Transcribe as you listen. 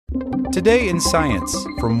Today in Science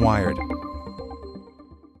from Wired.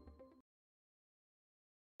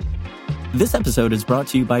 This episode is brought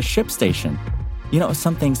to you by ShipStation. You know,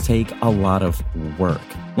 some things take a lot of work,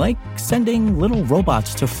 like sending little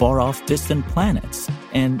robots to far-off distant planets.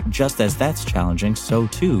 And just as that's challenging, so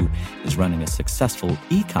too is running a successful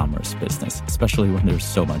e-commerce business, especially when there's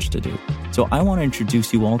so much to do. So I want to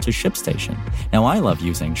introduce you all to ShipStation. Now, I love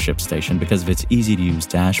using ShipStation because of its easy-to-use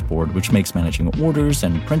dashboard, which makes managing orders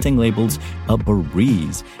and printing labels a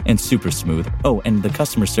breeze and super smooth. Oh, and the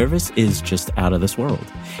customer service is just out of this world.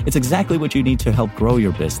 It's exactly what you need to help grow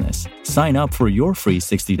your business. Sign up for your free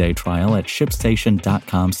 60-day trial at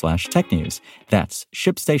shipstation.com/technews. That's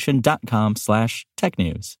shipstation.com/technews.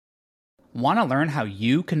 Want to learn how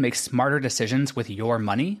you can make smarter decisions with your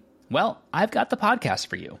money? Well, I've got the podcast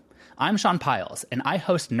for you. I'm Sean Piles, and I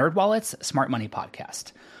host NerdWallet's Smart Money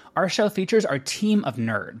Podcast. Our show features our team of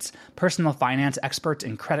nerds, personal finance experts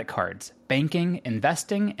in credit cards, banking,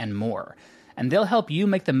 investing, and more. And they'll help you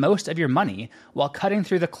make the most of your money while cutting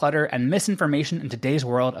through the clutter and misinformation in today's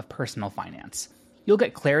world of personal finance. You'll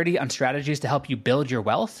get clarity on strategies to help you build your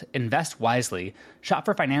wealth, invest wisely, shop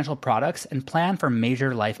for financial products, and plan for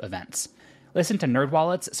major life events. Listen to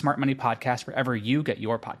NerdWallet's Smart Money Podcast wherever you get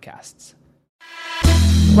your podcasts.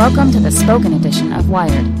 Welcome to the spoken edition of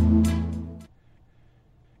Wired.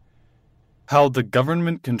 How the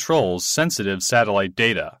Government Controls Sensitive Satellite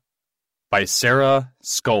Data by Sarah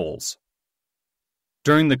Scholes.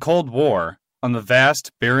 During the Cold War, on the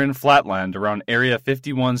vast, barren flatland around Area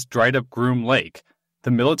 51's dried-up Groom Lake, the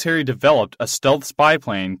military developed a stealth spy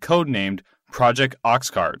plane codenamed Project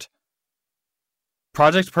Oxcart.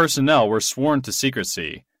 Project personnel were sworn to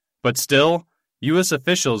secrecy, but still, U.S.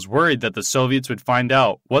 officials worried that the Soviets would find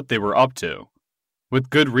out what they were up to. With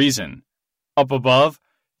good reason. Up above,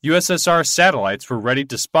 USSR satellites were ready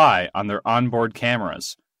to spy on their onboard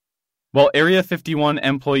cameras. While Area 51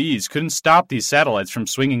 employees couldn't stop these satellites from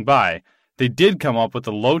swinging by, they did come up with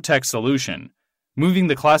a low-tech solution, moving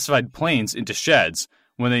the classified planes into sheds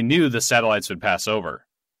when they knew the satellites would pass over.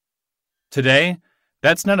 Today,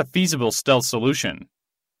 that's not a feasible stealth solution.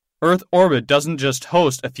 Earth orbit doesn't just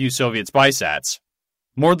host a few Soviet spysats.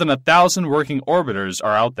 More than 1,000 working orbiters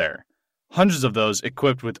are out there, hundreds of those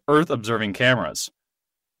equipped with Earth-observing cameras.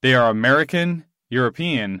 They are American,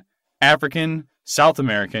 European, African, South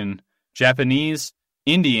American, Japanese,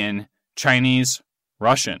 Indian, Chinese,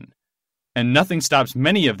 Russian. And nothing stops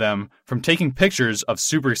many of them from taking pictures of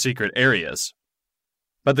super-secret areas.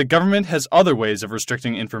 But the government has other ways of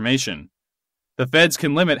restricting information. The feds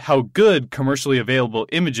can limit how good commercially available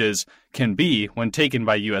images can be when taken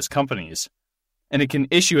by U.S. companies, and it can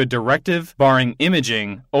issue a directive barring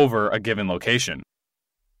imaging over a given location.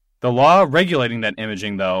 The law regulating that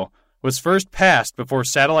imaging, though, was first passed before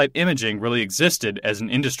satellite imaging really existed as an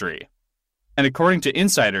industry. And according to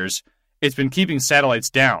insiders, it's been keeping satellites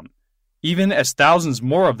down, even as thousands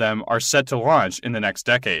more of them are set to launch in the next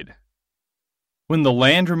decade. When the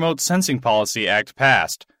Land Remote Sensing Policy Act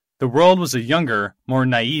passed, the world was a younger, more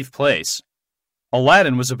naive place.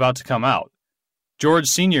 Aladdin was about to come out. George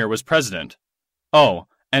Sr. was president. Oh,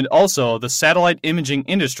 and also the satellite imaging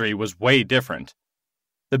industry was way different.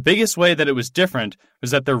 The biggest way that it was different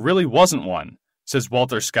was that there really wasn't one, says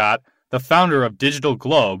Walter Scott, the founder of Digital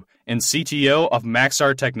Globe and CTO of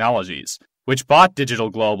Maxar Technologies, which bought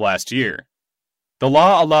Digital Globe last year. The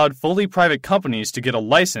law allowed fully private companies to get a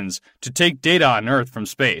license to take data on Earth from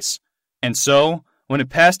space, and so, when it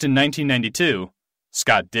passed in 1992,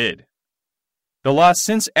 Scott did. The law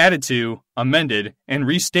since added to, amended, and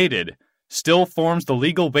restated still forms the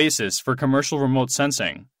legal basis for commercial remote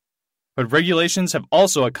sensing. But regulations have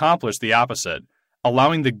also accomplished the opposite,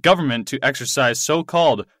 allowing the government to exercise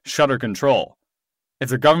so-called shutter control. If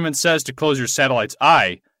the government says to close your satellite's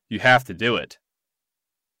eye, you have to do it.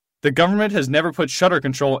 The government has never put shutter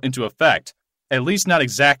control into effect, at least not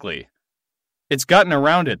exactly. It's gotten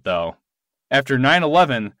around it, though. After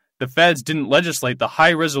 9/11, the feds didn't legislate the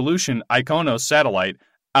high-resolution Iconos satellite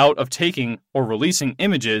out of taking or releasing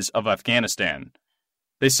images of Afghanistan.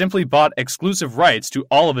 They simply bought exclusive rights to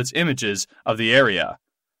all of its images of the area,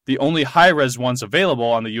 the only high-res ones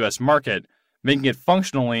available on the U.S. market, making it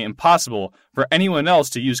functionally impossible for anyone else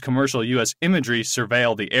to use commercial U.S. imagery to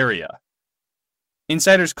surveil the area.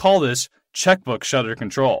 Insiders call this checkbook shutter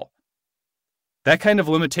control. That kind of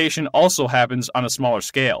limitation also happens on a smaller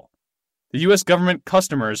scale. The U.S. government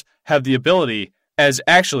customers have the ability, as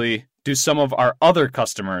actually do some of our other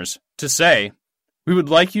customers, to say, "We would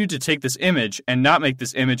like you to take this image and not make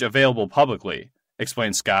this image available publicly,"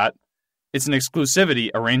 explains Scott. It's an exclusivity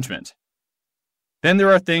arrangement. Then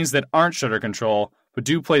there are things that aren't shutter control, but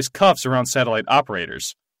do place cuffs around satellite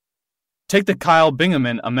operators. Take the Kyle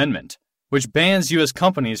Bingaman Amendment, which bans U.S.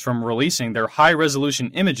 companies from releasing their high-resolution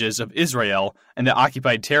images of Israel and the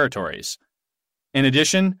occupied territories. In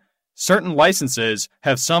addition, certain licenses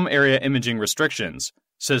have some area imaging restrictions,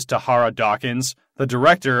 says Tahara Dawkins, the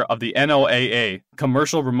director of the NOAA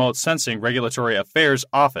Commercial Remote Sensing Regulatory Affairs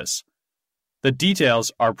Office. The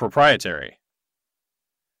details are proprietary.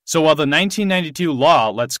 So while the 1992 law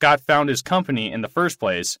let Scott found his company in the first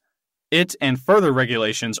place, it and further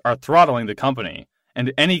regulations are throttling the company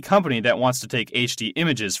and any company that wants to take HD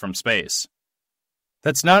images from space.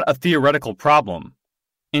 That's not a theoretical problem.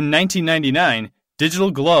 In 1999,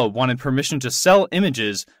 Digital Globe wanted permission to sell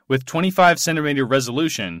images with 25 centimeter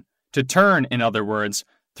resolution, to turn, in other words,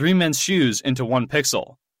 3 men's shoes into 1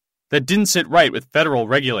 pixel. That didn't sit right with federal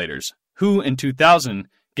regulators, who, in 2000,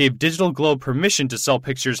 gave Digital Globe permission to sell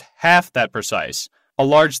pictures half that precise. A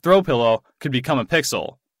large throw pillow could become a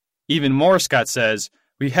pixel. Even more, Scott says,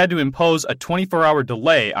 we had to impose a 24-hour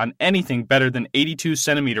delay on anything better than 82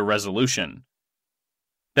 centimeter resolution.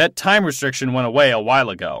 That time restriction went away a while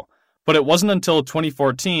ago, but it wasn't until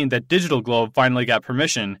 2014 that Digital Globe finally got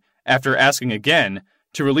permission, after asking again,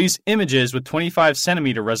 to release images with 25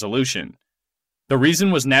 centimeter resolution. The reason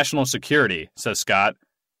was national security, says Scott.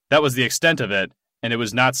 That was the extent of it, and it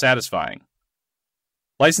was not satisfying.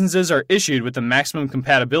 Licenses are issued with the maximum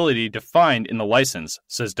compatibility defined in the license,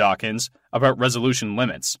 says Dawkins, about resolution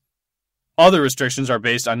limits. Other restrictions are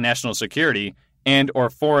based on national security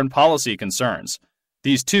and/or foreign policy concerns.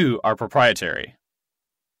 These too are proprietary.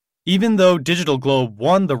 Even though Digital Globe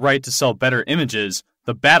won the right to sell better images,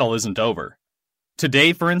 the battle isn't over.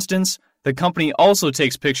 Today, for instance, the company also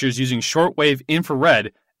takes pictures using shortwave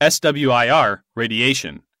infrared SWIR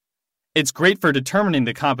radiation. It's great for determining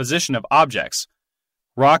the composition of objects.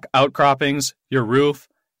 Rock outcroppings, your roof,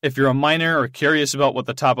 if you're a miner or curious about what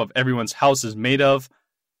the top of everyone's house is made of.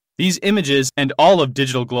 These images and all of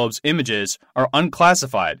Digital Globe's images are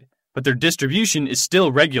unclassified, but their distribution is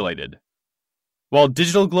still regulated. While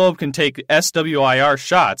Digital Globe can take SWIR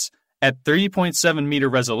shots at 30.7 meter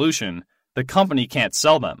resolution, the company can't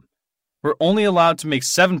sell them. We're only allowed to make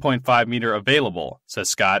 7.5 meter available, says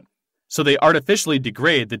Scott, so they artificially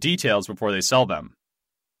degrade the details before they sell them.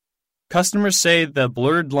 Customers say the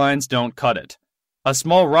blurred lines don't cut it. A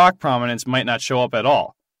small rock prominence might not show up at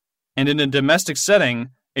all. And in a domestic setting,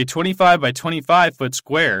 a 25 by 25 foot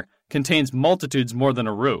square contains multitudes more than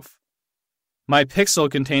a roof. My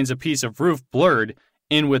pixel contains a piece of roof blurred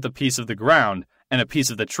in with a piece of the ground, and a piece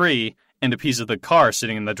of the tree, and a piece of the car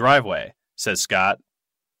sitting in the driveway, says Scott.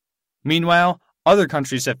 Meanwhile, other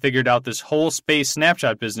countries have figured out this whole space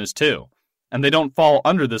snapshot business too, and they don't fall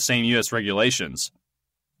under the same U.S. regulations.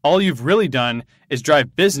 All you've really done is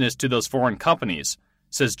drive business to those foreign companies,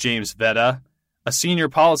 says James Vetta, a senior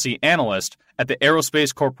policy analyst at the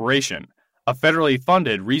Aerospace Corporation, a federally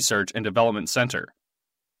funded research and development center.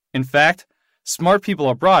 In fact, smart people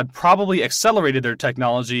abroad probably accelerated their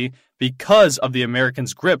technology because of the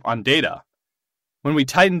Americans' grip on data. When we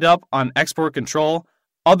tightened up on export control,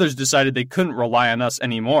 others decided they couldn't rely on us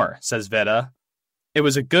anymore, says Vetta. It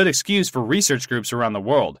was a good excuse for research groups around the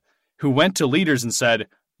world, who went to leaders and said,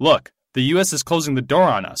 "Look, the U.S. is closing the door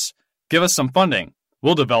on us. Give us some funding.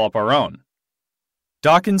 We'll develop our own."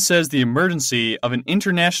 Dawkins says the emergency of an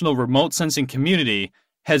international remote sensing community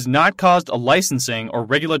has not caused a licensing or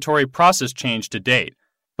regulatory process change to date,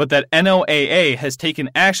 but that NOAA has taken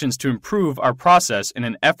actions to improve our process in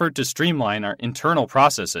an effort to streamline our internal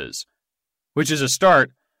processes, which is a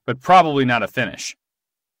start, but probably not a finish.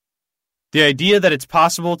 The idea that it's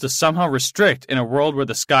possible to somehow restrict in a world where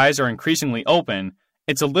the skies are increasingly open,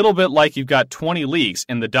 it's a little bit like you've got 20 leaks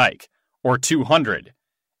in the dike, or 200,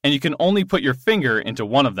 and you can only put your finger into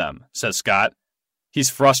one of them, says Scott. He's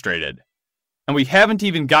frustrated. And we haven't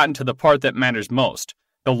even gotten to the part that matters most,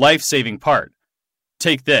 the life-saving part.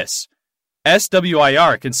 Take this.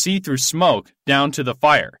 SWIR can see through smoke down to the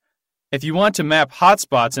fire. If you want to map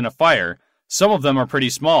hotspots in a fire, some of them are pretty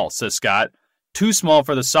small, says Scott, too small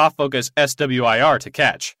for the soft focus SWIR to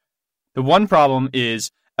catch. The one problem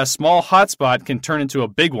is, a small hotspot can turn into a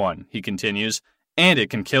big one, he continues, and it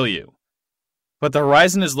can kill you. But the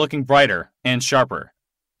horizon is looking brighter and sharper.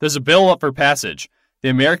 There's a bill up for passage, the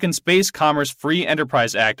American Space Commerce Free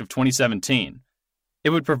Enterprise Act of 2017. It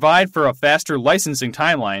would provide for a faster licensing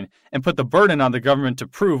timeline and put the burden on the government to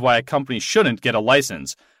prove why a company shouldn't get a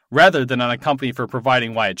license, rather than on a company for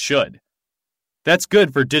providing why it should. That's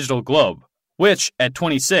good for Digital Globe, which, at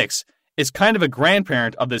 26, is kind of a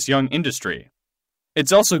grandparent of this young industry.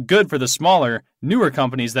 It's also good for the smaller, newer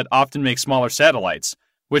companies that often make smaller satellites,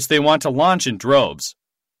 which they want to launch in droves.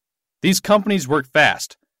 These companies work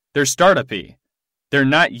fast. They're startup-y. They're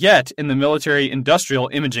not yet in the military-industrial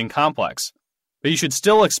imaging complex, but you should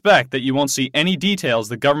still expect that you won't see any details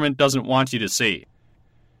the government doesn't want you to see.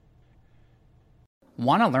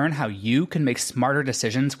 Want to learn how you can make smarter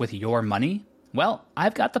decisions with your money? Well,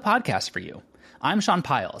 I've got the podcast for you. I'm Sean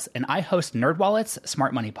Piles, and I host NerdWallet's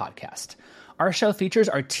Smart Money Podcast. Our show features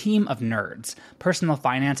our team of nerds, personal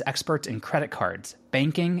finance experts in credit cards,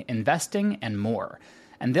 banking, investing, and more.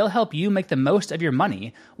 And they'll help you make the most of your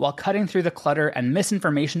money while cutting through the clutter and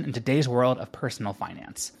misinformation in today's world of personal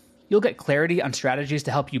finance. You'll get clarity on strategies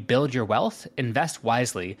to help you build your wealth, invest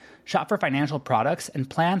wisely, shop for financial products, and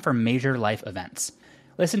plan for major life events.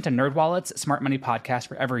 Listen to NerdWallet's Smart Money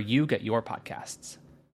Podcast wherever you get your podcasts.